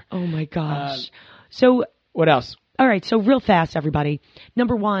the bar. Oh my gosh. So what else? All right, so real fast, everybody.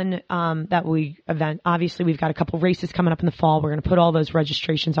 Number one, obviously we've got a couple races coming up in the fall. We're going to put all those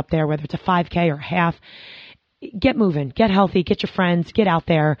registrations up there, whether it's a 5K or a half. Get moving, get healthy, get your friends, get out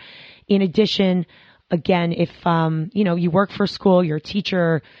there. In addition, again, if, you work for a school, you're a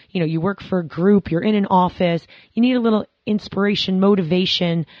teacher, you work for a group, you're in an office, you need a little inspiration,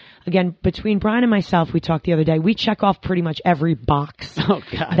 motivation. Again, between Brian and myself, we talked the other day, we check off pretty much every box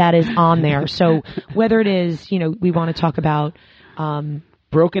that is on there. So whether it is, we want to talk about,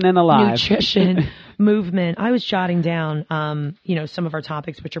 Broken and Alive, nutrition, movement, I was jotting down, some of our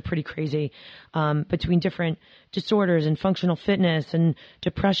topics, which are pretty crazy, between different disorders and functional fitness and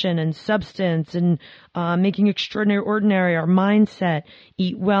depression and substance and making extraordinary ordinary, our mindset,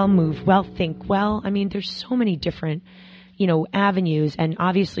 eat well, move well, think well. I mean, there's so many different avenues, and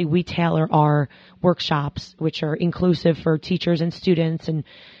obviously we tailor our workshops, which are inclusive for teachers and students and,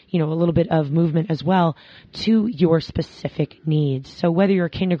 a little bit of movement as well, to your specific needs. So whether you're a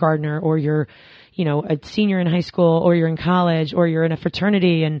kindergartner or you're, a senior in high school, or you're in college, or you're in a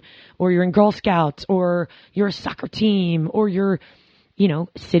fraternity or you're in Girl Scouts, or you're a soccer team, or you're,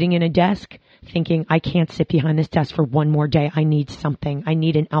 sitting in a desk thinking, I can't sit behind this desk for one more day. I need something. I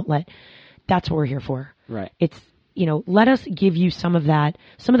need an outlet. That's what we're here for. Right. It's, let us give you some of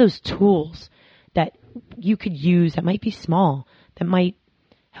those tools that you could use that might be small, that might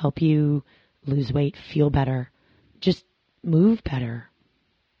help you lose weight, feel better, just move better,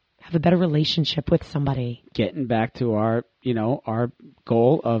 have a better relationship with somebody. Getting back to our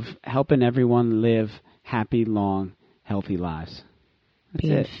goal of helping everyone live happy, long, healthy lives. That's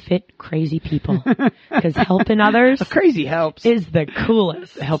Being it. fit, crazy people. Because helping others crazy helps. is the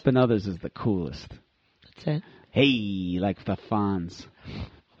coolest. Helping others is the coolest. That's it. Hey, like the Fonz.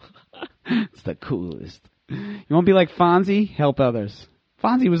 It's the coolest. You want to be like Fonzie? Help others.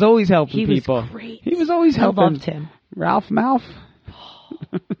 Fonzie was always helping people. He was great. He was always helping. I loved him. Ralph Mouth.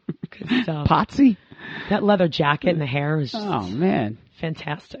 Good stuff. Potsy. That leather jacket and the hair was just man,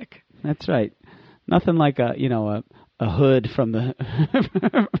 fantastic. that's right. Nothing like a hood from the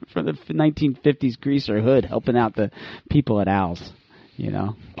from the 1950s greaser hood helping out the people at Al's.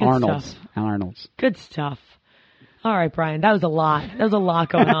 Arnold's. Stuff. Arnold's. Good stuff. All right, Brian, that was a lot. There was a lot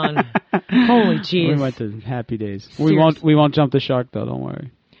going on. Holy jeez. We went to happy days. Seriously. We won't jump the shark though. Don't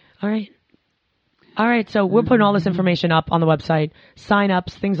worry. All right. So we're putting all this information up on the website,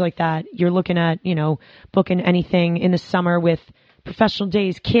 sign-ups, things like that. You're looking at, booking anything in the summer with professional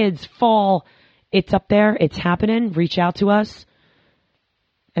days, kids, fall. It's up there. It's happening. Reach out to us.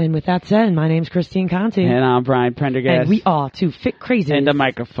 And with that said, my name's Christine Conti. And I'm Brian Prendergast. And we are two fit crazies. And the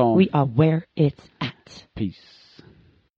microphone. We are where it's at. Peace.